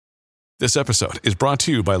This episode is brought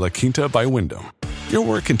to you by La Quinta by Wyndham. Your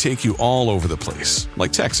work can take you all over the place,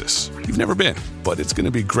 like Texas. You've never been, but it's going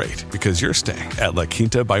to be great because you're staying at La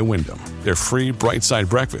Quinta by Wyndham. Their free Bright Side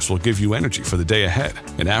breakfast will give you energy for the day ahead.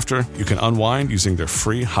 And after, you can unwind using their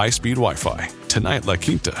free high-speed Wi-Fi. Tonight, La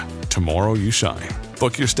Quinta. Tomorrow, you shine.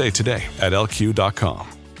 Book your stay today at LQ.com.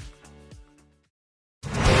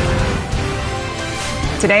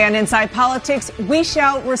 Today on Inside Politics, we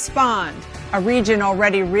shall respond. A region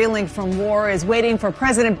already reeling from war is waiting for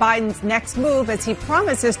President Biden's next move as he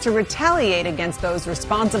promises to retaliate against those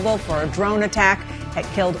responsible for a drone attack that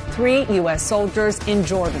killed 3 U.S. soldiers in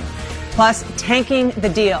Jordan. Plus, tanking the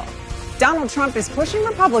deal. Donald Trump is pushing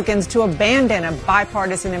Republicans to abandon a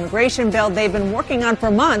bipartisan immigration bill they've been working on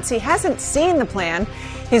for months. He hasn't seen the plan.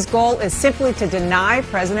 His goal is simply to deny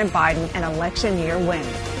President Biden an election year win.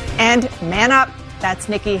 And man up. That's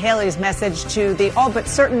Nikki Haley's message to the all but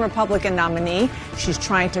certain Republican nominee. She's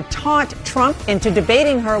trying to taunt Trump into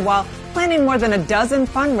debating her while planning more than a dozen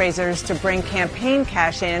fundraisers to bring campaign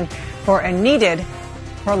cash in for a needed,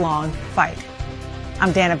 prolonged fight.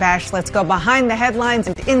 I'm Dana Bash. Let's go behind the headlines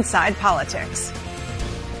and inside politics.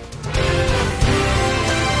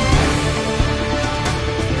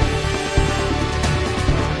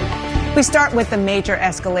 We start with the major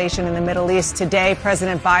escalation in the Middle East today.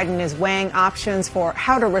 President Biden is weighing options for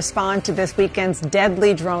how to respond to this weekend's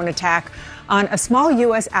deadly drone attack on a small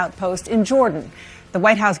U.S. outpost in Jordan. The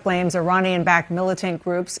White House blames Iranian-backed militant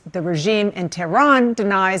groups. The regime in Tehran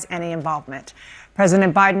denies any involvement.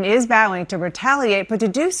 President Biden is vowing to retaliate, but to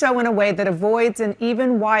do so in a way that avoids an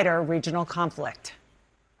even wider regional conflict.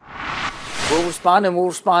 We'll respond, and we'll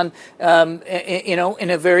respond, in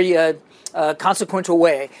a very consequential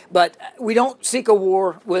way. But we don't seek a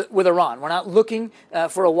war with Iran. We're not looking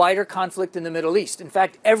for a wider conflict in the Middle East. In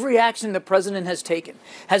fact, every action the president has taken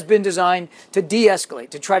has been designed to de-escalate,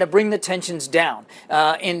 to try to bring the tensions down.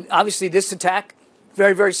 And obviously this attack,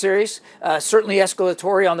 very, very serious, certainly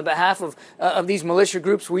escalatory on the behalf of these militia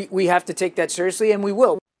groups. We have to take that seriously, and we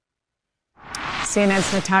will.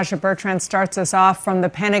 CNN's Natasha Bertrand starts us off from the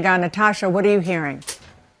Pentagon. Natasha, what are you hearing?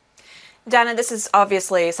 Dana, this is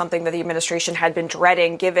obviously something that the administration had been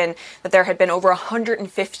dreading, given that there had been over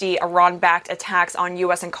 150 Iran-backed attacks on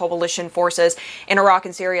U.S. and coalition forces in Iraq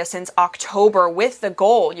and Syria since October, with the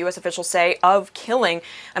goal, U.S. officials say, of killing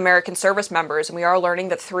American service members. And we are learning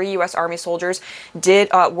that 3 U.S. Army soldiers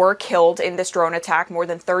were killed in this drone attack. More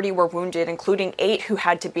than 30 were wounded, including 8 who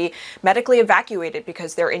had to be medically evacuated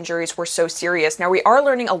because their injuries were so serious. Now, we are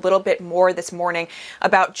learning a little bit more this morning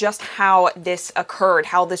about just how this occurred,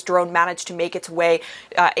 how this drone managed to make its way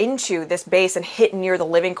into this base and hit near the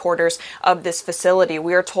living quarters of this facility.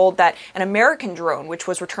 We are told that an American drone, which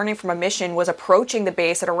was returning from a mission, was approaching the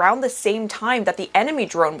base at around the same time that the enemy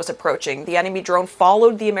drone was approaching. The enemy drone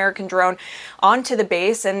followed the American drone onto the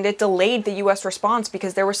base, and it delayed the U.S. response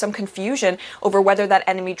because there was some confusion over whether that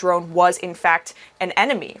enemy drone was in fact an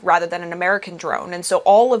enemy rather than an American drone. And so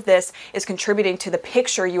all of this is contributing to the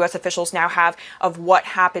picture U.S. officials now have of what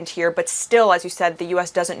happened here. But still, as you said, the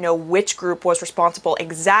U.S. doesn't know which group was responsible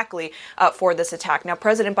exactly for this attack. Now,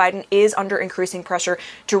 President Biden is under increasing pressure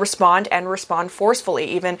to respond and respond forcefully.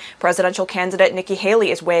 Even presidential candidate Nikki Haley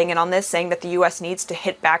is weighing in on this, saying that the U.S. needs to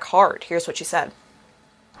hit back hard. Here's what she said.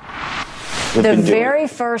 The very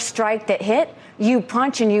first strike that hit, you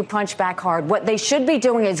punch and you punch back hard. What they should be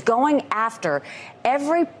doing is going after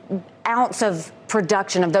every ounce of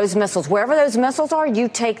production of those missiles. Wherever those missiles are, you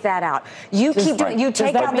take that out. You keep doing. You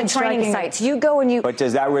take out the training sites. You go and you. But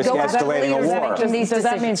does that risk escalating a war? Does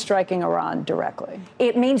that mean striking Iran directly?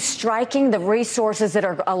 It means striking the resources that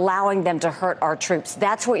are allowing them to hurt our troops.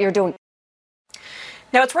 That's what you're doing.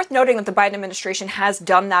 Now, it's worth noting that the Biden administration has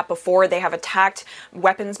done that before. They have attacked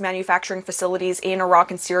weapons manufacturing facilities in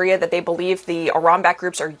Iraq and Syria that they believe the Iran-backed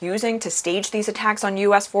groups are using to stage these attacks on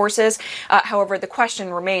U.S. forces. However, the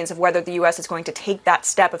question remains of whether the U.S. is going to take that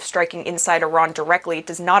step of striking inside Iran directly. It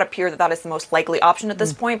does not appear that that is the most likely option at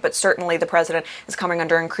this point, but certainly the president is coming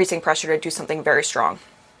under increasing pressure to do something very strong.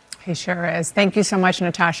 He sure is. Thank you so much,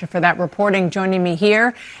 Natasha, for that reporting. Joining me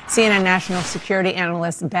here, CNN national security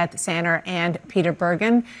analysts Beth Sanner and Peter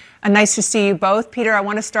Bergen. Nice to see you both. Peter, I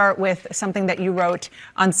want to start with something that you wrote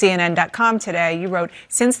on CNN.com today. You wrote,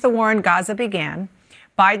 since the war in Gaza began,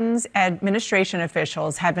 Biden's administration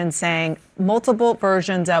officials have been saying multiple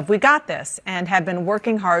versions of "we got this" and have been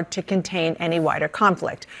working hard to contain any wider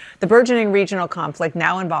conflict. The burgeoning regional conflict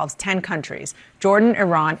now involves 10 countries: Jordan,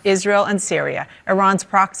 Iran, Israel, and Syria, Iran's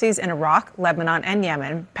proxies in Iraq, Lebanon, and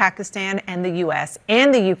Yemen, Pakistan and the U.S.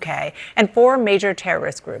 and the U.K., and 4 major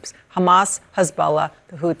terrorist groups: Hamas, Hezbollah,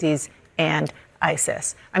 the Houthis, and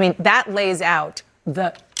ISIS. I mean, that lays out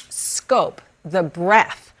the scope, the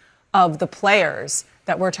breadth of the players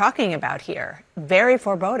that we're talking about here. Very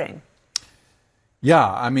foreboding.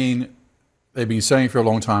 Yeah, I mean, they've been saying for a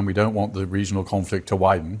long time we don't want the regional conflict to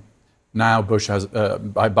widen. Now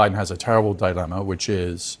Biden has a terrible dilemma, which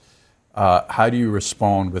is how do you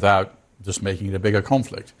respond without just making it a bigger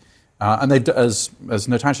conflict? And they, as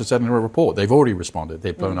Natasha said in her report, they've already responded.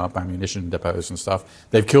 They've blown up ammunition depots and stuff.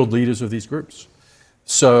 They've killed leaders of these groups.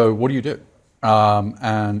 So what do you do?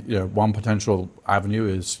 And one potential avenue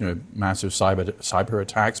is massive cyber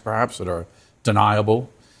attacks, perhaps, that are deniable.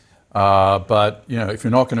 But if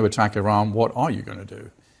you're not going to attack Iran, what are you going to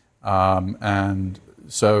do? And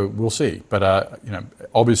so we'll see. But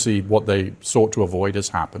obviously, what they sought to avoid has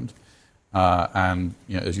happened. And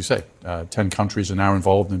as you say, 10 countries are now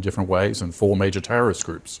involved in different ways, and 4 major terrorist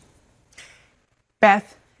groups.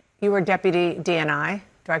 Beth, you were Deputy DNI,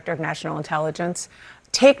 Director of National Intelligence.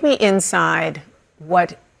 Take me inside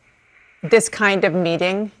what this kind of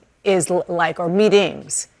meeting is like, or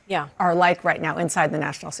meetings are like right now inside the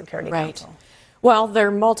National Security Council. Well, there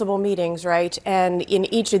are multiple meetings, right? And in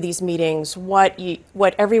each of these meetings, what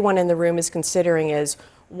everyone in the room is considering is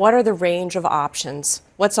what are the range of options,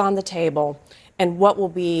 what's on the table, and what will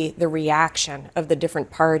be the reaction of the different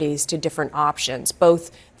parties to different options, both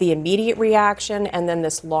the immediate reaction and then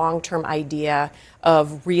this long-term idea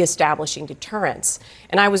of reestablishing deterrence.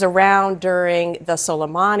 And I was around during the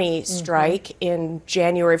Soleimani strike in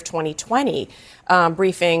January of 2020,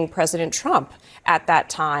 briefing President Trump at that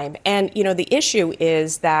time. And, the issue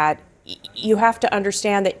is that you have to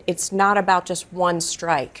understand that it's not about just one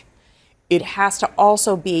strike. It has to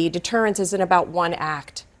also be, deterrence isn't about one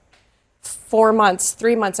act. 3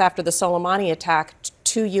 months after the Soleimani attack,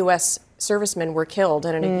 2 U.S. servicemen were killed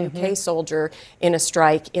and a UK soldier in a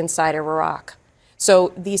strike inside of Iraq.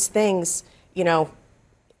 So these things, you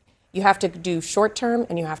have to do short term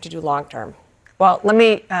and you have to do long term. Well, let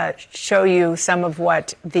me show you some of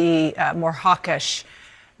what the more hawkish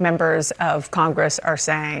members of Congress are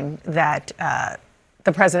saying that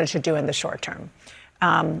the president should do in the short term.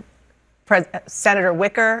 Senator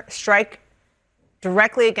Wicker, strike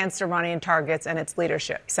directly against Iranian targets and its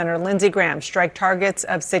leadership. Senator Lindsey Graham, strike targets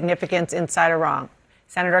of significance inside Iran.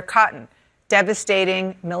 Senator Cotton,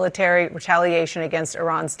 devastating military retaliation against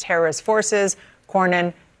Iran's terrorist forces.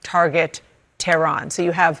 Cornyn, target Tehran. So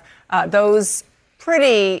you have those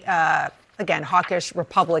pretty, again, hawkish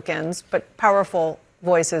Republicans, but powerful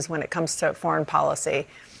voices when it comes to foreign policy.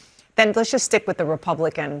 Then let's just stick with the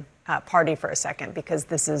Republican Party for a second, because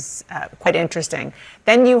this is quite interesting.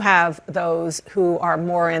 Then you have those who are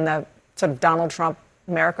more in the sort of Donald Trump,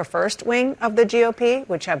 America First wing of the GOP,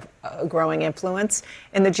 which have a growing influence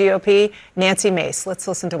in the GOP. Nancy Mace, let's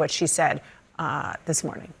listen to what she said this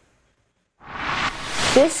morning.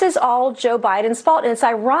 This is all Joe Biden's fault. And it's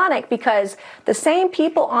ironic because the same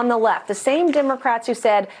people on the left, the same Democrats who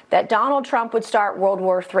said that Donald Trump would start World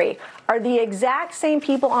War III, are the exact same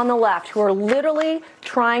people on the left who are literally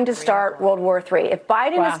trying to start World War III. If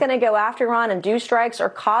Biden is going to go after Iran and do strikes or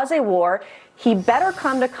cause a war, he better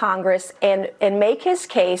come to Congress and make his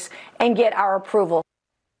case and get our approval.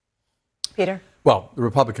 Peter? Well, the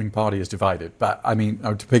Republican Party is divided, but I mean,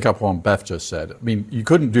 to pick up on what Beth just said, I mean, you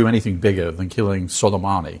couldn't do anything bigger than killing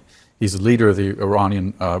Soleimani. He's the leader of the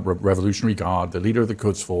Iranian Revolutionary Guard, the leader of the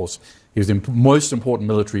Quds Force. He was the most important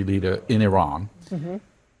military leader in Iran.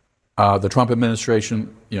 The Trump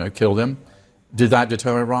administration, killed him. Did that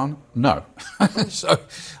deter Iran? No. So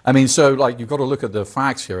you've got to look at the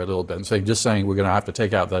facts here a little bit and say, just saying we're going to have to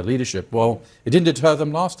take out their leadership. Well, it didn't deter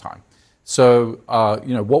them last time. So,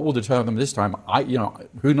 what will deter them this time?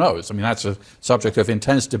 Who knows? I mean, that's a subject of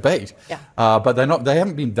intense debate. But they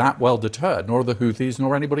haven't been that well deterred, nor the Houthis,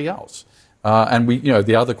 nor anybody else. And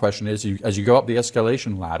the other question is, as you go up the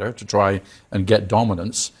escalation ladder to try and get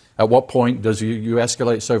dominance, at what point does you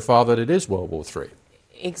escalate so far that it is World War III?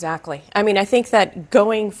 Exactly. I mean, I think that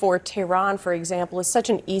going for Tehran, for example, is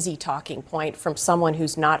such an easy talking point from someone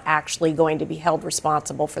who's not actually going to be held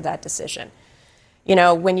responsible for that decision.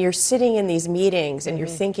 When you're sitting in these meetings and you're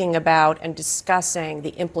thinking about and discussing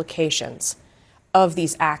the implications of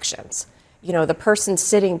these actions, the person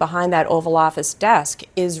sitting behind that Oval Office desk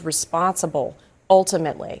is responsible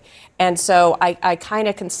ultimately. And so I kind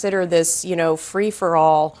of consider this,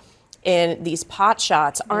 free-for-all in these pot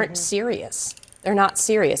shots aren't serious. They're not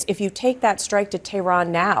serious. If you take that strike to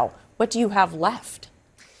Tehran now, what do you have left?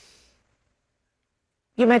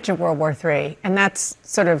 You mentioned World War III, and that's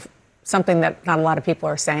sort of something that not a lot of people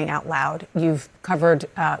are saying out loud. You've covered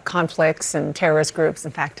conflicts and terrorist groups.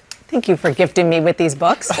 In fact, thank you for gifting me with these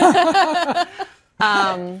books.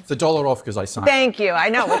 It's $1 off because I signed. Thank you. I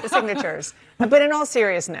know, with the signatures. But in all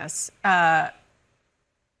seriousness,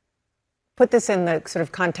 put this in the sort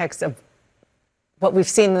of context of what we've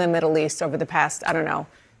seen in the Middle East over the past,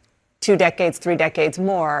 2 decades, 3 decades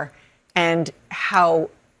more, and how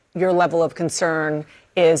your level of concern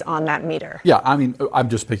is on that meter. Yeah, I mean, I'm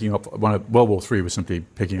just picking up, World War III was simply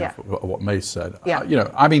picking up what Mace said. Yeah.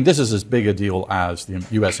 This is as big a deal as the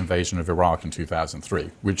U.S. invasion of Iraq in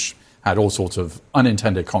 2003, which had all sorts of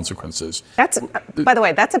unintended consequences. By the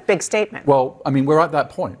way, that's a big statement. Well, I mean, we're at that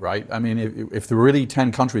point, right? I mean, if there were really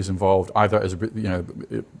 10 countries involved, either as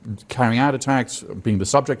carrying out attacks, being the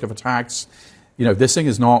subject of attacks, this thing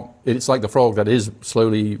is not. It's like the frog that is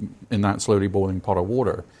slowly in that slowly boiling pot of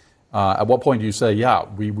water. At what point do you say, yeah,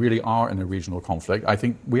 we really are in a regional conflict? I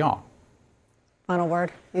think we are. Final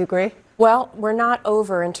word. You agree? Well, we're not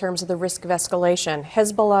over in terms of the risk of escalation.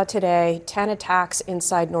 Hezbollah today, 10 attacks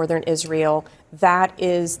inside northern Israel. That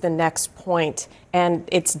is the next point, and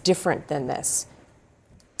it's different than this.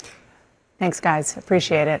 Thanks, guys.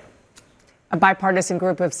 Appreciate it. A bipartisan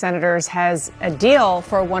group of senators has a deal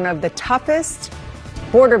for one of the toughest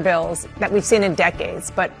border bills that we've seen in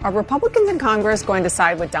decades. But are Republicans in Congress going to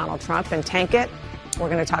side with Donald Trump and tank it? We're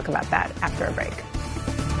going to talk about that after a break.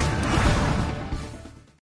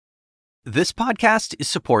 This podcast is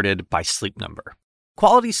supported by Sleep Number.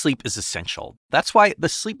 Quality sleep is essential. That's why the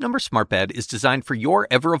Sleep Number Smart Bed is designed for your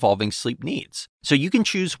ever-evolving sleep needs, so you can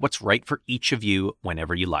choose what's right for each of you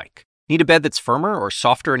whenever you like. Need a bed that's firmer or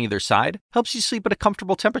softer on either side? Helps you sleep at a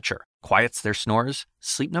comfortable temperature. Quiets their snores?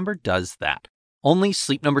 Sleep Number does that. Only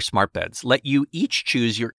Sleep Number Smart Beds let you each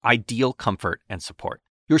choose your ideal comfort and support,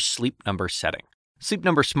 your Sleep Number setting. Sleep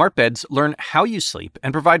Number Smart Beds learn how you sleep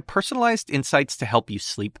and provide personalized insights to help you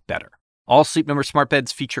sleep better. All Sleep Number Smart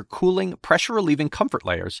Beds feature cooling, pressure-relieving comfort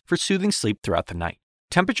layers for soothing sleep throughout the night.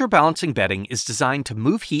 Temperature-balancing bedding is designed to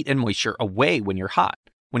move heat and moisture away when you're hot.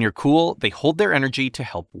 When you're cool, they hold their energy to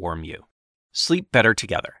help warm you. Sleep better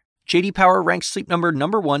together. J.D. Power ranks Sleep Number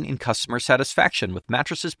 #1 in customer satisfaction with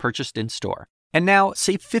mattresses purchased in-store. And now,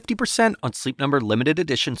 save 50% on Sleep Number limited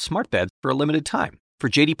edition smart beds for a limited time. For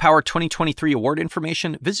J.D. Power 2023 award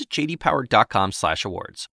information, visit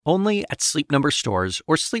jdpower.com/awards. Only at Sleep Number stores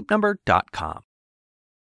or sleepnumber.com.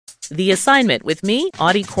 The Assignment with me,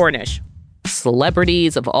 Audie Cornish.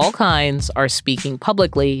 Celebrities of all kinds are speaking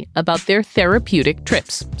publicly about their therapeutic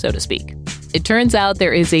trips, so to speak. It turns out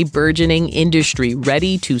there is a burgeoning industry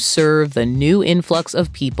ready to serve the new influx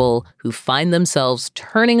of people who find themselves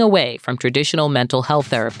turning away from traditional mental health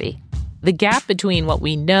therapy. The gap between what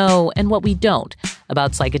we know and what we don't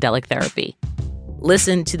about psychedelic therapy.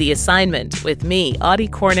 Listen to The Assignment with me, Audie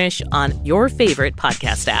Cornish, on your favorite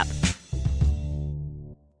podcast app.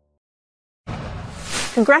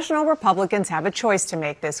 Congressional Republicans have a choice to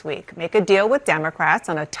make this week. Make a deal with Democrats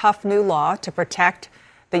on a tough new law to protect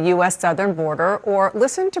the U.S. southern border, or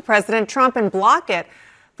listen to President Trump and block it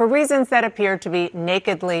for reasons that appear to be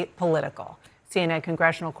nakedly political. CNN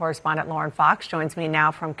congressional correspondent Lauren Fox joins me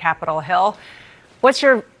now from Capitol Hill. What's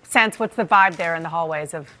your sense? What's the vibe there in the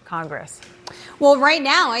hallways of Congress? Well, right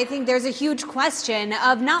now, I think there's a huge question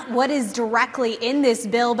of not what is directly in this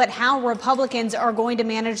bill, but how Republicans are going to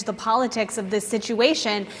manage the politics of this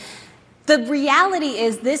situation. The reality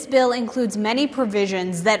is this bill includes many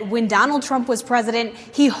provisions that when Donald Trump was president,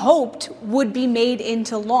 he hoped would be made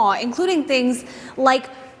into law, including things like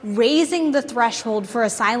raising the threshold for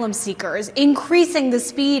asylum seekers, increasing the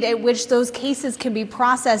speed at which those cases can be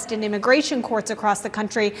processed in immigration courts across the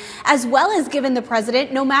country, as well as giving the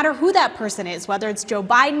president, no matter who that person is, whether it's Joe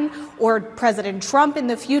Biden or President Trump in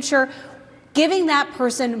the future, giving that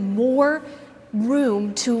person more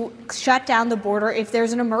room to shut down the border if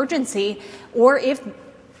there's an emergency or if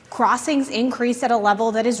crossings increase at a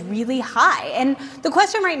level that is really high. And the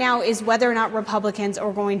question right now is whether or not Republicans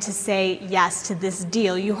are going to say yes to this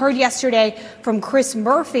deal. You heard yesterday from Chris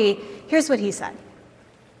Murphy. Here's what he said.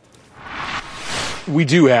 We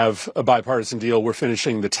do have a bipartisan deal. We're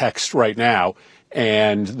finishing the text right now.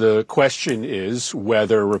 And the question is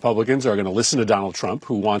whether Republicans are going to listen to Donald Trump,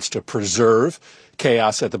 who wants to preserve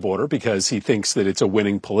chaos at the border because he thinks that it's a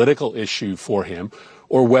winning political issue for him,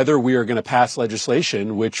 or whether we are going to pass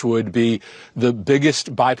legislation which would be the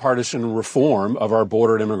biggest bipartisan reform of our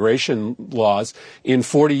border and immigration laws in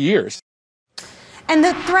 40 years. And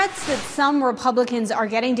the threats that some Republicans are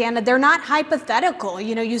getting, Dana, they're not hypothetical.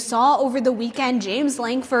 You know, you saw over the weekend James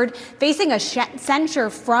Lankford facing a censure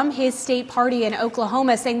from his state party in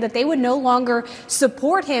Oklahoma, saying that they would no longer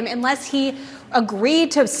support him unless he agree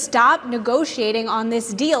to stop negotiating on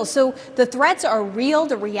this deal. So the threats are real.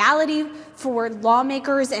 The reality for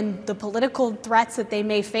lawmakers and the political threats that they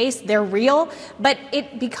may face, they're real. But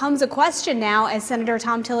it becomes a question now, as Senator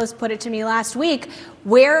Thom Tillis put it to me last week,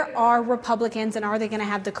 where are Republicans and are they going to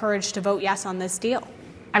have the courage to vote yes on this deal?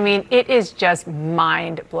 I mean, it is just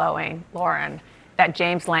mind-blowing, Lauren, that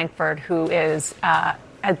James Lankford, who is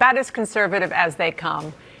about as conservative as they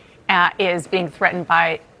come, is being threatened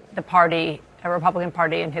by the party, a Republican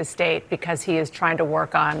Party in his state, because he is trying to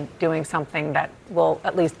work on doing something that will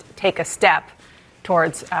at least take a step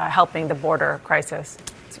towards helping the border crisis.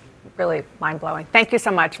 It's really mind-blowing. Thank you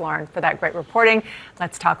so much, Lauren, for that great reporting.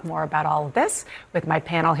 Let's talk more about all of this with my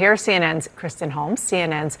panel here, CNN's Kristen Holmes,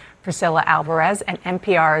 CNN's Priscilla Alvarez, and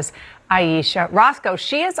NPR's Ayesha Rascoe.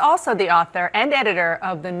 She is also the author and editor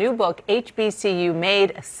of the new book, HBCU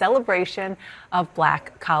Made, A Celebration of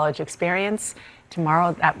Black College Experience.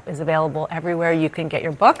 Tomorrow, that is available everywhere you can get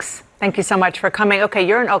your books. Thank you so much for coming. Okay,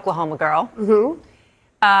 you're an Oklahoma girl. Mm-hmm.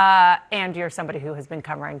 And you're somebody who has been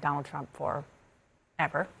covering Donald Trump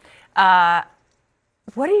forever.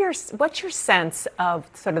 What's your sense of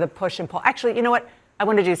sort of the push and pull? Actually, you know what? I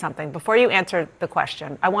want to do something. Before you answer the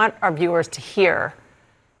question, I want our viewers to hear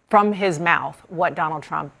from his mouth what Donald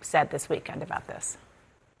Trump said this weekend about this.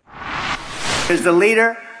 As the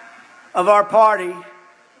leader of our party,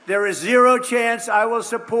 there is zero chance I will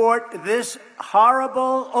support this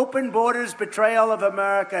horrible open borders betrayal of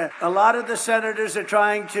America. A lot of the senators are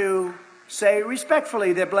trying to say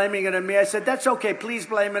respectfully they're blaming it on me. I said, that's okay. Please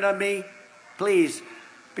blame it on me. Please.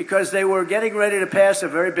 Because they were getting ready to pass a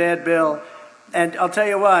very bad bill. And I'll tell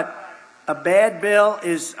you what, a bad bill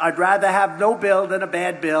is, I'd rather have no bill than a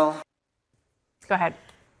bad bill. Go ahead.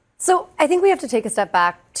 So I think we have to take a step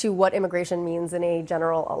back to what immigration means in a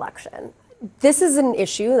general election. This is an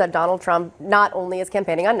issue that Donald Trump not only is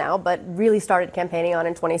campaigning on now, but really started campaigning on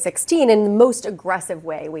in 2016 in the most aggressive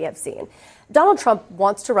way we have seen. Donald Trump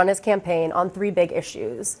wants to run his campaign on three big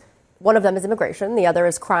issues. One of them is immigration, the other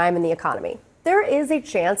is crime and the economy. There is a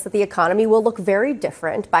chance that the economy will look very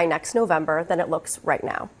different by next November than it looks right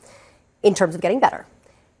now in terms of getting better.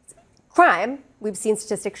 Crime, we've seen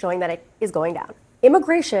statistics showing that it is going down.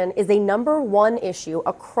 Immigration is a number one issue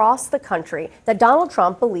across the country that Donald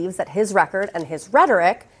Trump believes that his record and his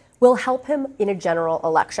rhetoric will help him in a general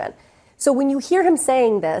election. So when you hear him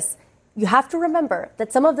saying this, you have to remember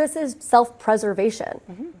that some of this is self-preservation.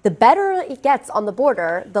 Mm-hmm. The better it gets on the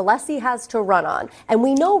border, the less he has to run on. And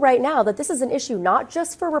we know right now that this is an issue not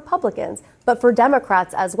just for Republicans, but for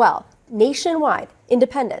Democrats as well. Nationwide,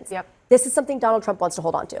 independents. Yep. This is something Donald Trump wants to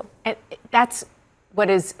hold on to. And that's what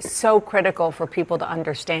is so critical for people to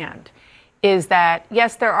understand, is that,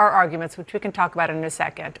 yes, there are arguments, which we can talk about in a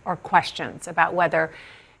second, or questions about whether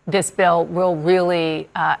this bill will really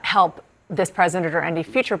help this president or any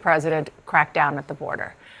future president crack down at the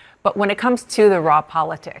border. But when it comes to the raw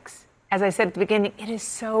politics, as I said at the beginning, it is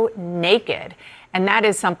so naked. And that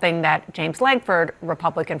is something that James Lankford,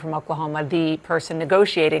 Republican from Oklahoma, the person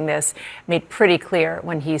negotiating this, made pretty clear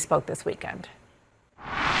when he spoke this weekend.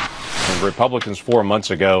 Republicans 4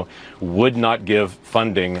 months ago would not give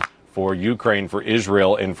funding for Ukraine, for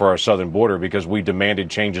Israel, and for our southern border because we demanded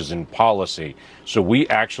changes in policy. So we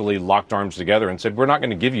actually locked arms together and said, we're not going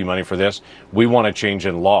to give you money for this. We want a change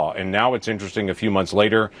in law. And now it's interesting, a few months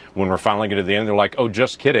later, when we're finally getting to the end, they're like, oh,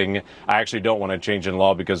 just kidding. I actually don't want a change in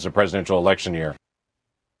law because it's a presidential election year.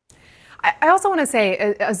 I also want to say,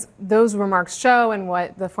 as those remarks show and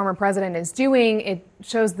what the former president is doing, it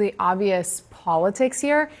shows the obvious politics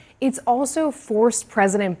here. It's also forced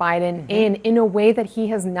President Biden in a way that he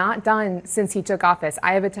has not done since he took office.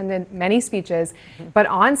 I have attended many speeches, but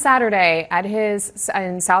on Saturday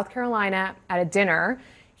in South Carolina at a dinner,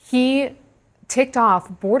 he ticked off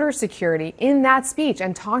border security in that speech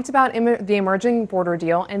and talked about the emerging border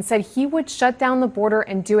deal and said he would shut down the border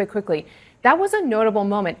and do it quickly. That was a notable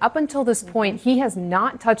moment. Up until this point, he has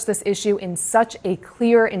not touched this issue in such a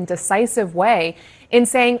clear and decisive way in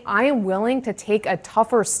saying, I am willing to take a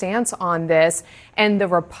tougher stance on this, and the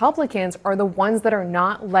Republicans are the ones that are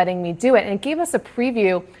not letting me do it. And it gave us a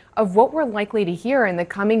preview of what we're likely to hear in the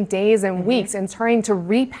coming days and weeks in trying to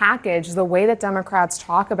repackage the way that Democrats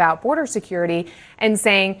talk about border security and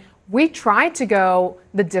saying, we tried to go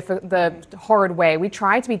the hard way. We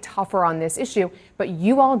tried to be tougher on this issue, but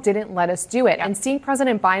you all didn't let us do it. And seeing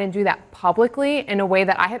President Biden do that publicly in a way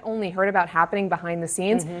that I had only heard about happening behind the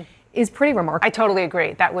scenes is pretty remarkable. I totally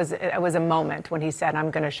agree. That was a moment when he said, I'm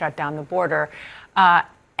going to shut down the border.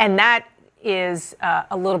 And that is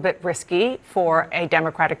a little bit risky for a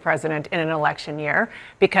Democratic president in an election year,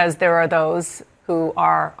 because there are those who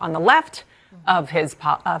are on the left of his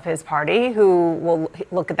party who will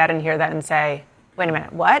look at that and hear that and say, wait a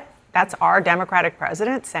minute, what? That's our Democratic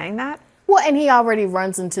president saying that? Well, and he already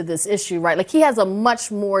runs into this issue, right? Like, he has a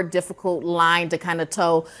much more difficult line to kind of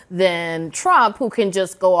toe than Trump, who can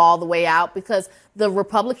just go all the way out, because the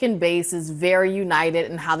Republican base is very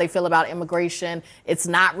united in how they feel about immigration. It's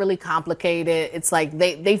not really complicated. It's like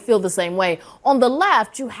they feel the same way. On the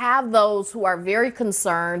left, you have those who are very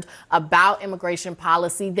concerned about immigration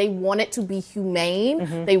policy. They want it to be humane.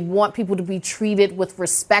 Mm-hmm. They want people to be treated with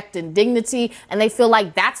respect and dignity. And they feel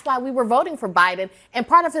like that's why we were voting for Biden. And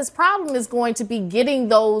part of his problem is going to be getting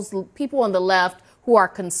those people on the left who are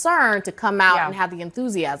concerned to come out and have the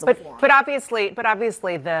enthusiasm for him. But obviously,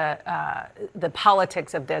 the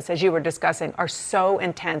politics of this, as you were discussing, are so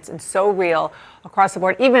intense and so real across the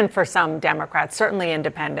board, even for some Democrats, certainly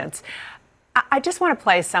independents. I just want to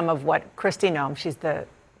play some of what Kristi Noem, she's the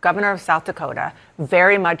governor of South Dakota,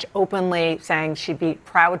 very much openly saying she'd be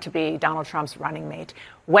proud to be Donald Trump's running mate,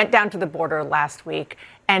 went down to the border last week,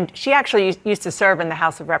 and she actually used to serve in the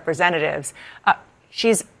House of Representatives.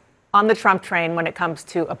 She's on the Trump train when it comes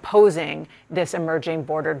to opposing this emerging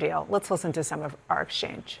border deal. Let's listen to some of our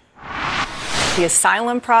exchange. The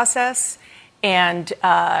asylum process and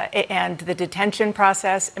the detention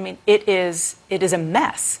process, I mean, it is a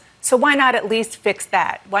mess. So why not at least fix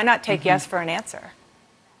that? Why not take yes for an answer?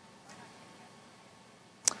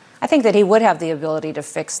 I think that he would have the ability to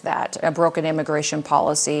fix that, a broken immigration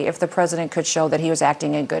policy, if the president could show that he was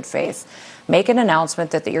acting in good faith. Make an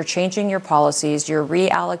announcement that you're changing your policies, you're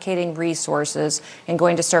reallocating resources, and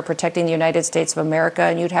going to start protecting the United States of America,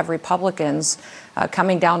 and you'd have Republicans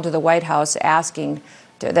coming down to the White House asking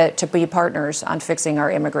to be partners on fixing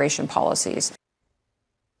our immigration policies.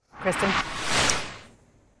 Kristen?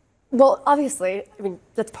 Well, obviously, I mean,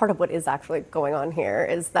 that's part of what is actually going on here,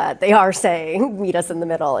 is that they are saying, meet us in the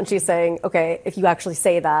middle. And she's saying, okay, if you actually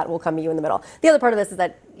say that, we'll come meet you in the middle. The other part of this is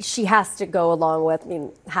that she has to go along with, I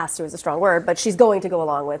mean, has to is a strong word, but she's going to go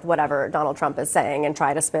along with whatever Donald Trump is saying and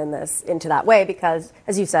try to spin this into that way because,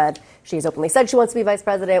 as you said, she's openly said she wants to be vice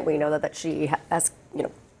president. We know that she has,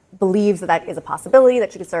 believes that is a possibility,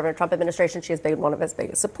 that she could serve in a Trump administration. She has been one of his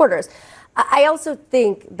biggest supporters. I also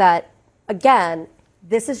think that, again,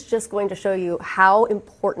 this is just going to show you how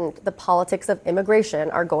important the politics of immigration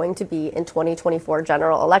are going to be in 2024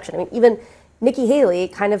 general election. I mean, even Nikki Haley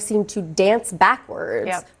kind of seemed to dance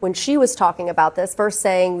backwards when she was talking about this, first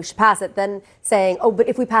saying we should pass it, then saying, oh, but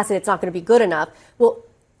if we pass it, it's not going to be good enough. Well,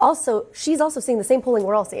 also, she's also seeing the same polling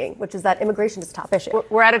we're all seeing, which is that immigration is a top issue.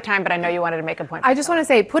 We're out of time, but I know you wanted to make a point. I just want to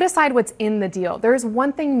say, put aside what's in the deal. There is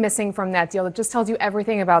one thing missing from that deal that just tells you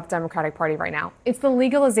everything about the Democratic Party right now. It's the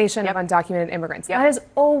legalization of undocumented immigrants. That has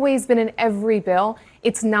always been in every bill.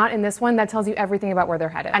 It's not in this one. That tells you everything about where they're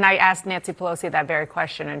headed. And I asked Nancy Pelosi that very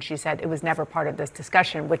question, and she said it was never part of this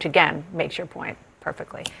discussion, which, again, makes your point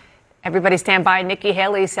perfectly. Everybody stand by. Nikki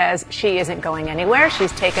Haley says she isn't going anywhere.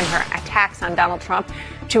 She's taken her attacks on Donald Trump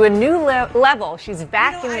to a new level. She's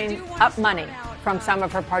vacuuming up money from some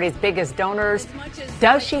of her party's biggest donors.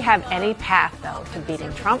 Does she have any path, though, to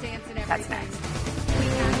beating Trump? That's next.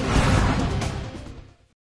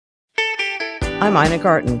 I'm Ina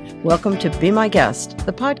Garten. Welcome to Be My Guest,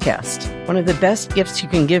 the podcast. One of the best gifts you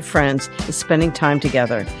can give friends is spending time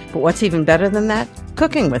together. But what's even better than that?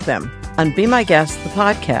 Cooking with them. On Be My Guest, the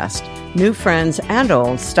podcast, new friends and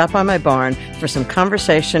old stop by my barn for some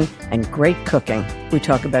conversation and great cooking. We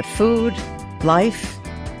talk about food, life,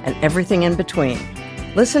 and everything in between.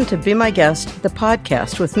 Listen to Be My Guest, the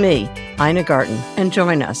podcast with me, Ina Garten, and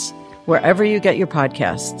join us wherever you get your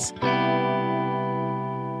podcasts.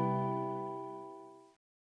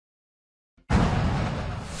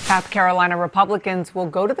 South Carolina Republicans will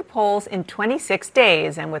go to the polls in 26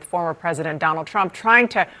 days, and with former President Donald Trump trying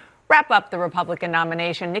to wrap up the Republican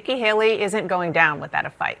nomination, Nikki Haley isn't going down without a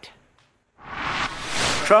fight.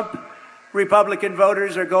 Trump Republican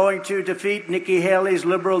voters are going to defeat Nikki Haley's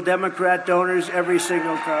liberal Democrat donors every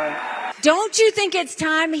single time. Don't you think it's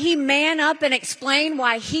time he man up and explain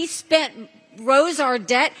why he rose our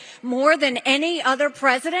debt more than any other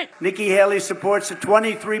president? Nikki Haley supports a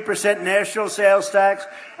 23% national sales tax,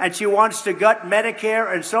 and she wants to gut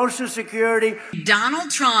Medicare and Social Security. Donald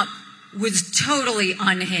Trump was totally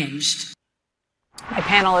unhinged. My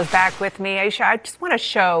panel is back with me. Aisha, I just want to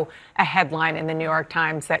show a headline in the New York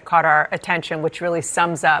Times that caught our attention, which really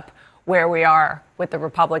sums up where we are with the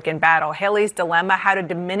Republican battle. Haley's dilemma: how to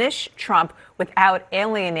diminish Trump without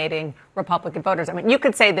alienating Republican voters. I mean, you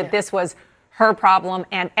could say that this was her problem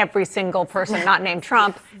and every single person not named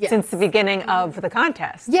Trump since the beginning of the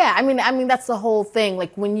contest. Yeah, I mean that's the whole thing.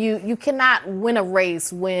 Like, when you cannot win a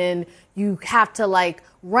race when you have to like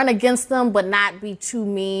run against them but not be too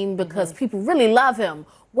mean because people really love him.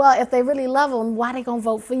 Well, if they really love him, why they gonna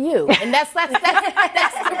vote for you? And that's the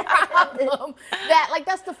problem.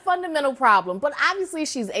 That's the fundamental problem. But obviously,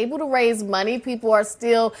 she's able to raise money. People are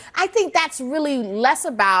still. I think that's really less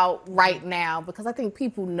about right now because I think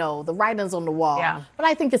people know the writing's on the wall. Yeah. But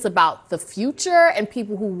I think it's about the future and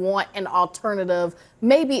people who want an alternative,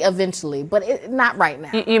 maybe eventually, but not right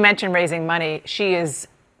now. You mentioned raising money. She is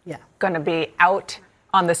going to be out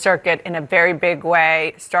on the circuit in a very big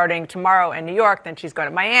way, starting tomorrow in New York. Then she's going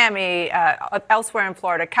to Miami, elsewhere in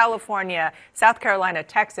Florida, California, South Carolina,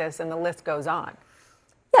 Texas, and the list goes on.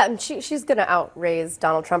 Yeah, and she's going to outraise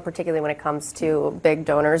Donald Trump, particularly when it comes to big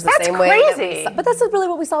donors. That's same crazy. way but that's really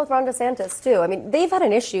what we saw with Ron DeSantis, too. I mean, they've had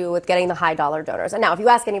an issue with getting the high dollar donors. And now, if you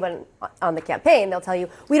ask anyone on the campaign, they'll tell you,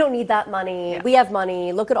 we don't need that money. Yeah. We have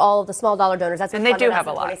money. Look at all of the small dollar donors. That's and they do have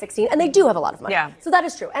a lot. 2016. And they do have a lot of money. Yeah. So that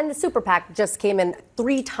is true. And the super PAC just came in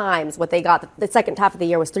 3 times what they got. The second half of the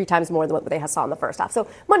year was 3 times more than what they saw in the first half. So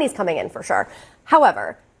money's coming in for sure.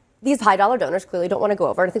 However, these high-dollar donors clearly don't want to go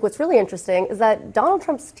over. And I think what's really interesting is that Donald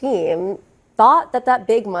Trump's team thought that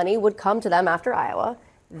big money would come to them after Iowa.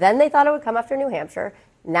 Then they thought it would come after New Hampshire.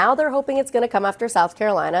 Now they're hoping it's going to come after South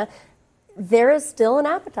Carolina. There is still an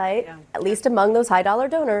appetite, at least among those high-dollar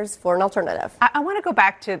donors, for an alternative. I want to go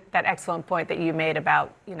back to that excellent point that you made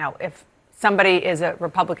about, if somebody is a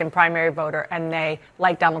Republican primary voter and they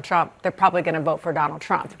like Donald Trump, they're probably going to vote for Donald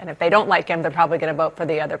Trump. And if they don't like him, they're probably going to vote for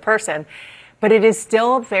the other person. But it is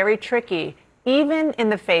still very tricky, even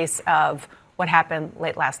in the face of what happened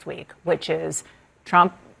late last week, which is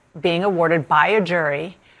Trump being awarded by a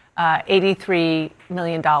jury $83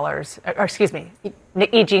 million,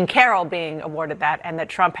 E. Jean Carroll being awarded that, and that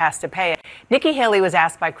Trump has to pay it. Nikki Haley was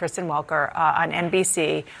asked by Kristen Welker on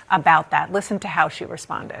NBC about that. Listen to how she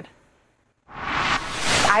responded.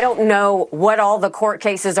 I don't know what all the court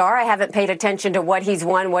cases are. I haven't paid attention to what he's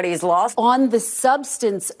won, what he's lost. On the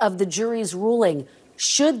substance of the jury's ruling,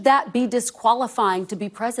 should that be disqualifying to be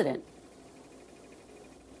president?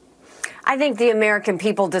 I think the American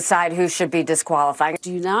people decide who should be disqualifying.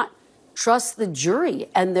 Do you not trust the jury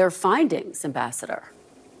and their findings, Ambassador?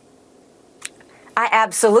 I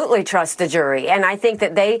absolutely trust the jury, and I think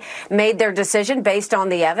that they made their decision based on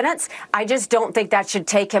the evidence. I just don't think that should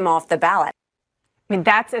take him off the ballot. I mean,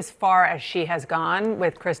 that's as far as she has gone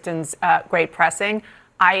with Kristen's great pressing.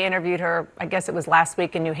 I interviewed her, I guess it was last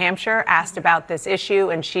week in New Hampshire, asked about this issue,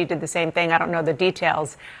 and she did the same thing. I don't know the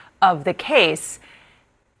details of the case.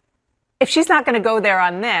 If she's not going to go there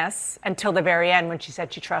on this until the very end when she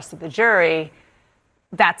said she trusted the jury,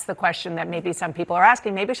 that's the question that maybe some people are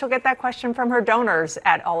asking. Maybe she'll get that question from her donors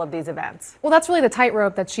at all of these events. Well, that's really the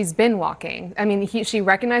tightrope that she's been walking. I mean, she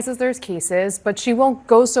recognizes there's cases, but she won't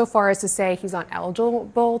go so far as to say he's not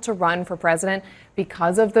eligible to run for president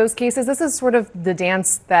because of those cases. This is sort of the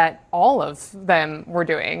dance that all of them were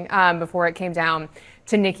doing before it came down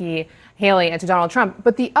to Nikki Haley and to Donald Trump.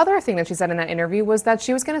 But the other thing that she said in that interview was that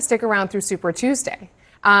she was going to stick around through Super Tuesday.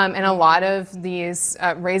 And a lot of these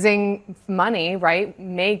raising money, right,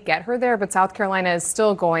 may get her there, but South Carolina is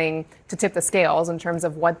still going to tip the scales in terms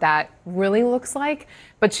of what that really looks like.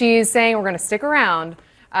 But she's saying we're going to stick around,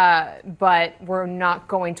 but we're not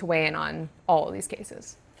going to weigh in on all of these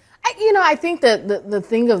cases. I think that the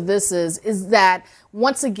thing of this is that,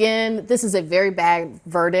 once again, this is a very bad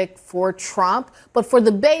verdict for Trump. But for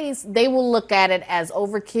the base, they will look at it as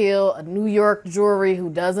overkill, a New York jury who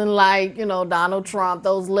doesn't like, Donald Trump,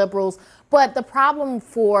 those liberals. But the problem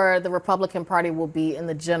for the Republican Party will be in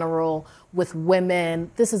the general with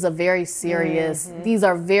women. This is a very serious, these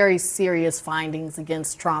are very serious findings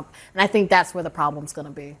against Trump. And I think that's where the problem's going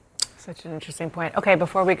to be. Such an interesting point. Okay,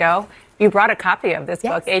 before we go, you brought a copy of this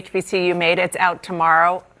book, HBCU Made. It's out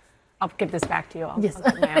tomorrow. I'll give this back to you.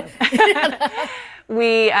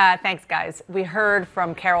 Thanks, guys. We heard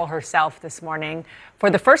from Carol herself this morning for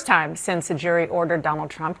the first time since the jury ordered Donald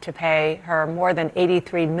Trump to pay her more than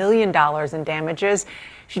 $83 million in damages.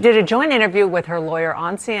 She did a joint interview with her lawyer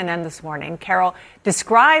on CNN this morning. Carol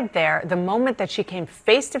described there the moment that she came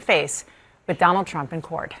face to face with Donald Trump in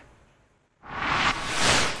court.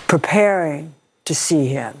 Preparing to see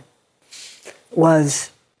him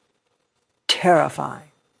was terrifying.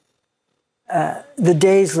 The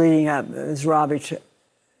days leading up, as Robbie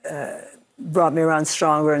brought me around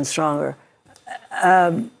stronger and stronger,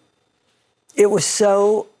 it was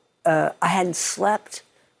so, I hadn't slept,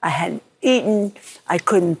 I hadn't eaten, I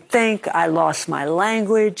couldn't think, I lost my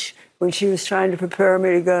language when she was trying to prepare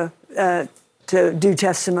me to go to do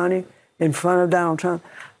testimony in front of Donald Trump.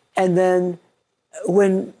 And then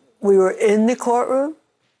when we were in the courtroom,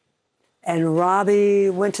 And Robbie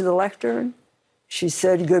went to the lectern. She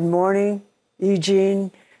said, "Good morning,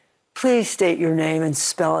 Eugene. Please state your name and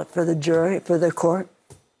spell it for the jury, for the court."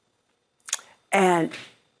 And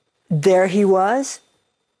there he was,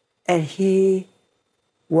 and he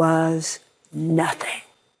was nothing.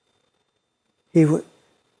 He was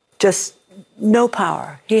just no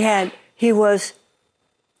power. He was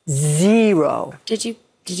zero. Did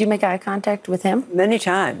you make eye contact with him? Many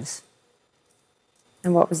times.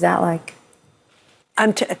 And what was that like?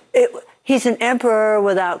 He's an emperor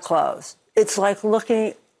without clothes. It's like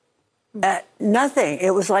looking at nothing.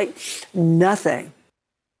 It was like nothing.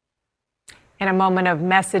 In a moment of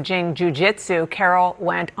messaging jujitsu, Carol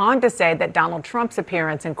went on to say that Donald Trump's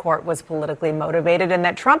appearance in court was politically motivated and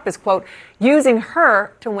that Trump is, quote, using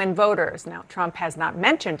her to win voters. Now, Trump has not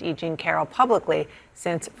mentioned E. Jean Carroll publicly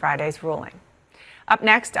since Friday's ruling. Up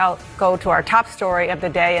next, I'll go to our top story of the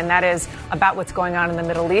day, and that is about what's going on in the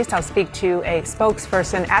Middle East. I'll speak to a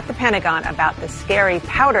spokesperson at the Pentagon about the scary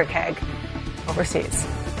powder keg overseas.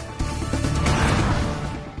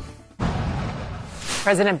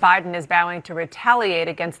 President Biden is vowing to retaliate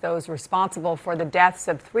against those responsible for the deaths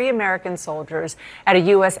of 3 American soldiers at a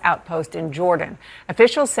U.S. outpost in Jordan.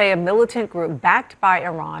 Officials say a militant group backed by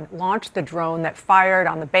Iran launched the drone that fired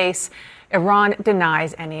on the base. Iran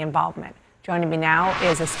denies any involvement. Joining me now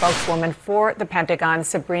is a spokeswoman for the Pentagon,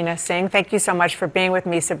 Sabrina Singh. Thank you so much for being with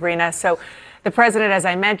me, Sabrina. So the president, as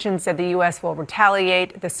I mentioned, said the U.S. will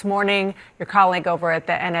retaliate. This morning, your colleague over at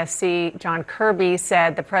the NSC, John Kirby,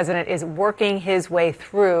 said the president is working his way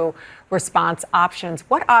through response options.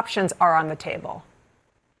 What options are on the table?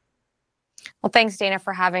 Well, thanks, Dana,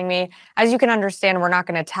 for having me. As you can understand, we're not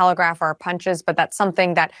going to telegraph our punches, but that's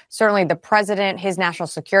something that certainly the president, his national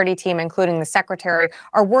security team, including the secretary,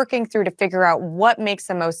 are working through to figure out what makes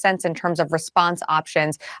the most sense in terms of response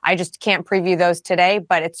options. I just can't preview those today,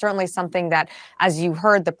 but it's certainly something that, as you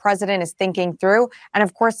heard, the president is thinking through. And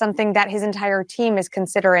of course, something that his entire team is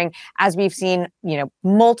considering as we've seen,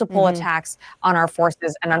 multiple attacks on our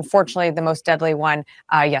forces. And unfortunately, the most deadly one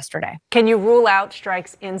yesterday. Can you rule out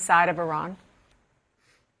strikes inside of Iran?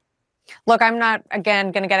 Look, I'm not,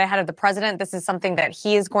 again, going to get ahead of the president. This is something that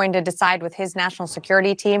he is going to decide with his national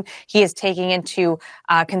security team. He is taking into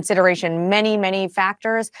consideration many, many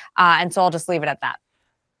factors. And so I'll just leave it at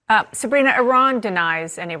that. Sabrina, Iran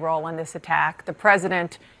denies any role in this attack. The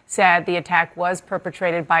president said the attack was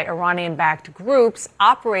perpetrated by Iranian-backed groups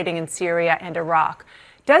operating in Syria and Iraq.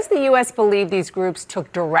 Does the U.S. believe these groups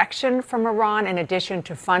took direction from Iran in addition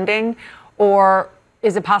to funding, or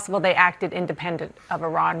is it possible they acted independent of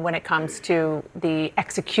Iran when it comes to the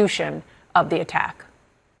execution of the attack?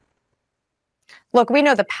 Look, we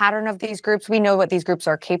know the pattern of these groups. We know what these groups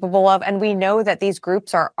are capable of. And we know that these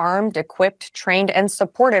groups are armed, equipped, trained, and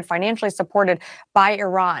supported, financially supported by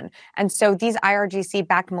Iran. And so these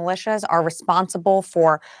IRGC-backed militias are responsible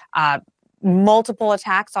for multiple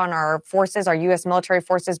attacks on our forces, our U.S. military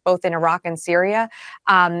forces, both in Iraq and Syria.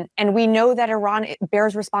 And we know that Iran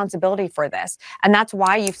bears responsibility for this. And that's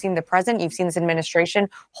why you've seen the president, you've seen this administration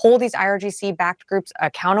hold these IRGC-backed groups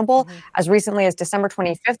accountable. As recently as December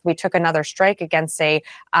 25th, we took another strike against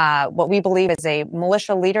what we believe is a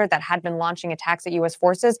militia leader that had been launching attacks at U.S.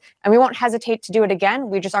 forces. And we won't hesitate to do it again.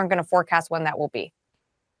 We just aren't going to forecast when that will be.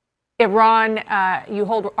 Iran, you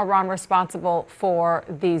hold Iran responsible for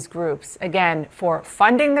these groups, again, for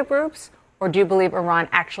funding the groups, or do you believe Iran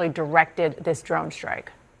actually directed this drone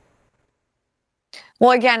strike?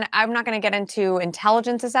 Well, again, I'm not going to get into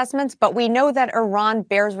intelligence assessments, but we know that Iran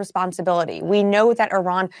bears responsibility. We know that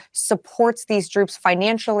Iran supports these groups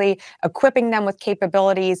financially, equipping them with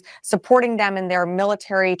capabilities, supporting them in their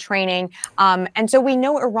military training. And so we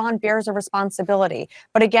know Iran bears a responsibility.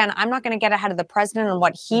 But again, I'm not going to get ahead of the president on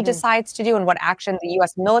what he decides to do and what action the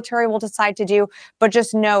U.S. military will decide to do. But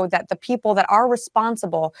just know that the people that are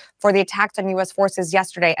responsible for the attacks on U.S. forces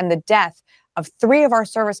yesterday and the death of 3 of our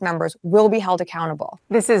service members will be held accountable.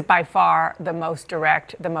 This is by far the most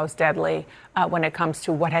direct, the most deadly when it comes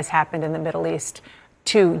to what has happened in the Middle East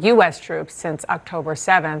to U.S. troops since October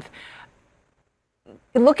 7th.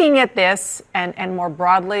 Looking at this and more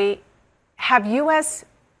broadly, have U.S.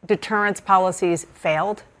 deterrence policies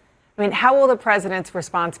failed? I mean, how will the president's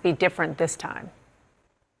response be different this time?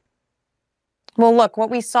 Well, look, what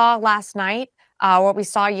we saw last night what we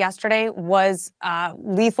saw yesterday was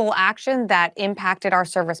lethal action that impacted our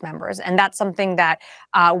service members. And that's something that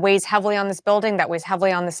weighs heavily on this building, that weighs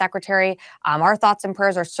heavily on the secretary. Our thoughts and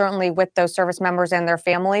prayers are certainly with those service members and their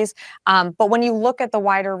families. But when you look at the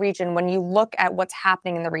wider region, when you look at what's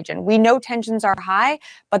happening in the region, we know tensions are high,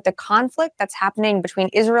 but the conflict that's happening between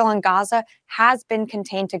Israel and Gaza has been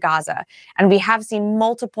contained to Gaza. And we have seen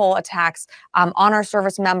multiple attacks on our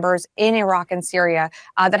service members in Iraq and Syria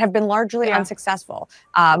that have been largely unsuccessful.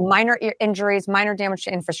 Minor injuries, minor damage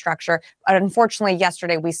to infrastructure. Unfortunately,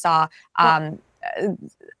 yesterday we saw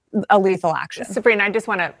a lethal action. Sabrina, I just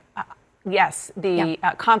want to, yes, the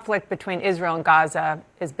conflict between Israel and Gaza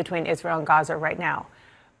is between Israel and Gaza right now.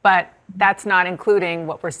 But that's not including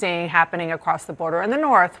what we're seeing happening across the border in the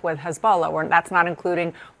north with Hezbollah, or that's not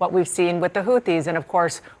including what we've seen with the Houthis and, of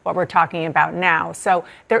course, what we're talking about now. So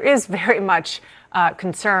there is very much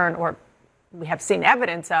concern, or we have seen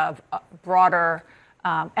evidence of broader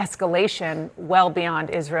escalation well beyond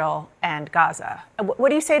Israel and Gaza. What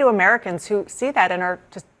do you say to Americans who see that and are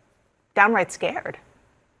just downright scared?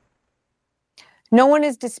 No one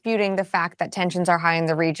is disputing the fact that tensions are high in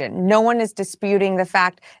the region. No one is disputing the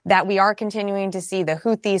fact that we are continuing to see the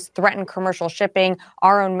Houthis threaten commercial shipping,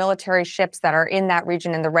 our own military ships that are in that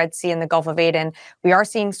region in the Red Sea and the Gulf of Aden. We are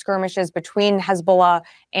seeing skirmishes between Hezbollah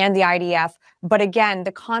and the IDF. But again,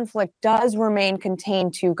 the conflict does remain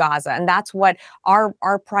contained to Gaza. And that's what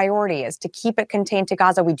our priority is, to keep it contained to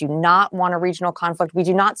Gaza. We do not want a regional conflict. We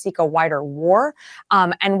do not seek a wider war.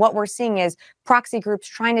 And what we're seeing is proxy groups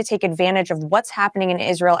trying to take advantage of what's happening in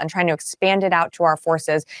Israel and trying to expand it out to our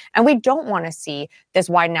forces. And we don't want to see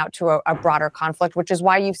this widen out to a broader conflict, which is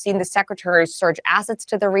why you've seen the secretary surge assets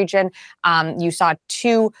to the region. You saw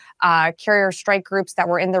 2 carrier strike groups that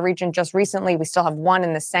were in the region just recently. We still have one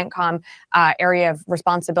in the CENTCOM area of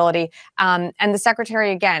responsibility. And the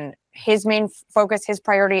secretary, again, his main focus, his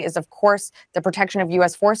priority is, of course, the protection of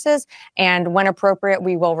U.S. forces. And when appropriate,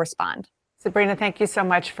 we will respond. Sabrina, thank you so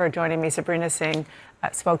much for joining me. Sabrina Singh,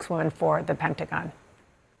 spokeswoman for the Pentagon.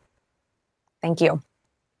 Thank you.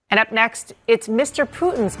 And up next, it's Mr.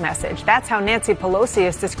 Putin's message. That's how Nancy Pelosi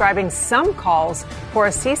is describing some calls for a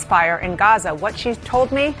ceasefire in Gaza, what she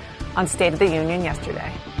told me on State of the Union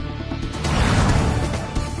yesterday.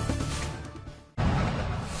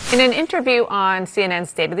 In an interview on CNN's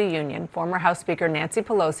State of the Union, former House Speaker Nancy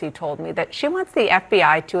Pelosi told me that she wants the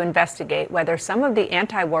FBI to investigate whether some of the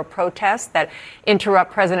anti-war protests that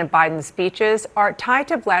interrupt President Biden's speeches are tied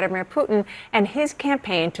to Vladimir Putin and his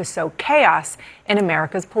campaign to sow chaos in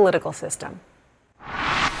America's political system.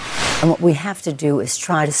 And what we have to do is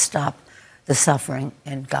try to stop the suffering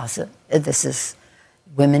in Gaza. This is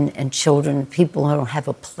women and children, people who don't have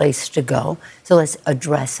a place to go. So let's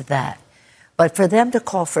address that. But for them to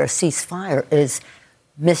call for a ceasefire is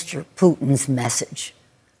Mr. Putin's message.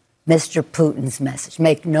 Mr. Putin's message.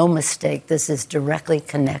 Make no mistake, this is directly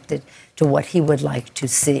connected to what he would like to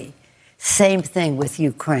see. Same thing with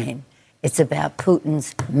Ukraine. It's about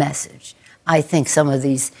Putin's message. I think some of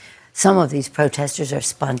these protesters are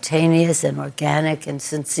spontaneous and organic and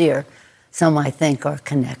sincere. Some, I think, are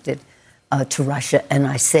connected to Russia. And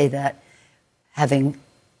I say that having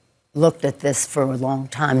looked at this for a long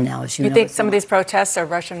time now, as you know. You think some of these protests are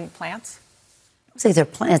Russian plants? I don't think they're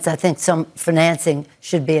plants. I think some financing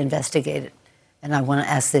should be investigated. And I want to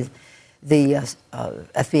ask the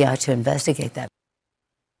FBI to investigate that.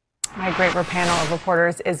 My great panel of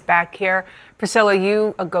reporters is back here. Priscilla,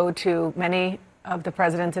 you go to many of the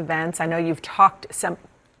president's events. I know you've talked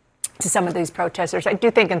to some of these protesters. I do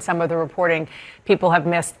think in some of the reporting, people have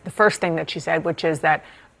missed the first thing that she said, which is that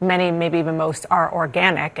many, maybe even most, are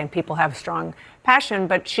organic and people have strong passion.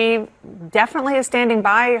 But she definitely is standing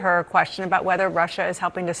by her question about whether Russia is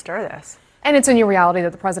helping to stir this. And it's a new reality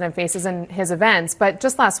that the president faces in his events. But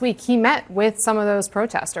just last week, he met with some of those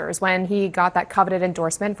protesters when he got that coveted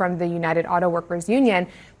endorsement from the United Auto Workers Union.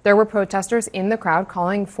 There were protesters in the crowd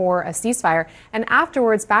calling for a ceasefire. And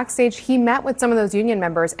afterwards, backstage, he met with some of those union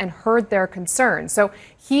members and heard their concerns. So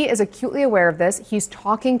he is acutely aware of this. He's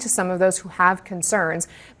talking to some of those who have concerns.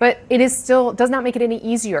 But it is still does not make it any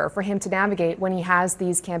easier for him to navigate when he has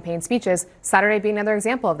these campaign speeches. Saturday being another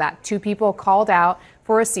example of that. 2 people called out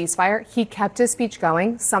for a ceasefire. He kept his speech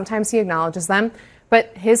going. Sometimes he acknowledges them.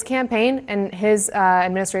 But his campaign and his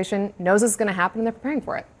administration knows it's going to happen and they're preparing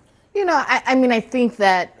for it. You know, I mean, I think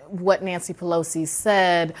that what Nancy Pelosi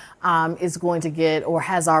said is going to get or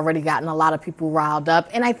has already gotten a lot of people riled up.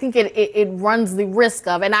 And I think it runs the risk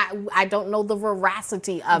of, and I don't know the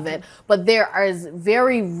veracity of it, but there is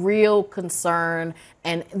very real concern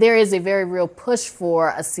and there is a very real push for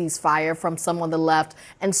a ceasefire from some on the left.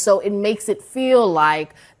 And so it makes it feel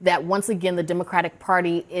like that once again, the Democratic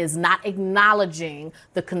Party is not acknowledging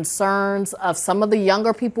the concerns of some of the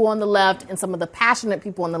younger people on the left and some of the passionate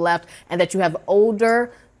people on the left, and that you have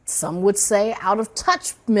older, some would say out of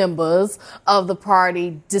touch members of the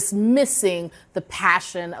party dismissing the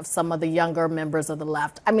passion of some of the younger members of the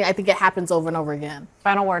left. I mean, I think it happens over and over again.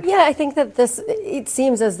 Final word. Yeah, I think that it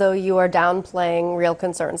seems as though you are downplaying real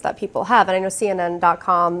concerns that people have. And I know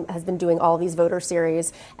CNN.com has been doing all these voter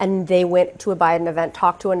series, and they went to a Biden event,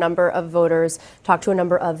 talked to a number of voters, talked to a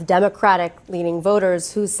number of Democratic-leaning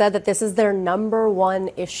voters who said that this is their number one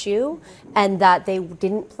issue and that they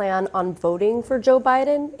didn't plan on voting for Joe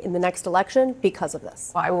Biden in the next election because of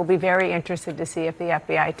this. Well, I will be very interested to see if the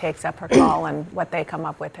FBI takes up her call and what they come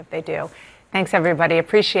up with if they do. Thanks, everybody.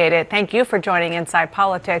 Appreciate it. Thank you for joining Inside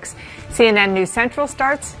Politics. CNN News Central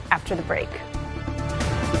starts after the break.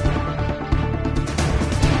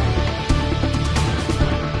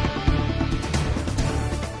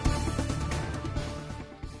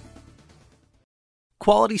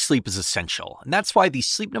 Quality sleep is essential, and that's why the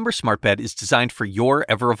Sleep Number Smart Bed is designed for your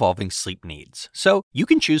ever-evolving sleep needs. So you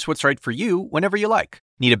can choose what's right for you whenever you like.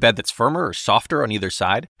 Need a bed that's firmer or softer on either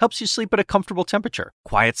side? Helps you sleep at a comfortable temperature.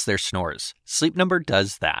 Quiets their snores. Sleep Number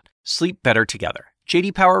does that. Sleep better together.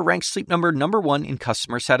 J.D. Power ranks Sleep Number #1 in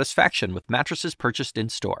customer satisfaction with mattresses purchased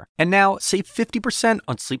in-store. And now, save 50%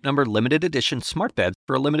 on Sleep Number limited edition smart beds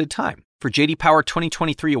for a limited time. For J.D. Power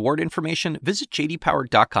 2023 award information, visit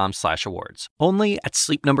jdpower.com/awards. Only at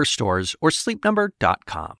Sleep Number stores or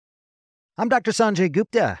sleepnumber.com. I'm Dr. Sanjay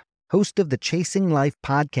Gupta, host of the Chasing Life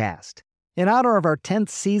podcast. In honor of our 10th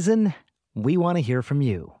season, we want to hear from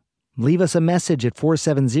you. Leave us a message at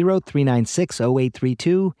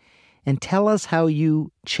 470-396-0832 and tell us how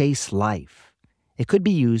you chase life. It could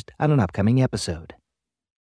be used on an upcoming episode.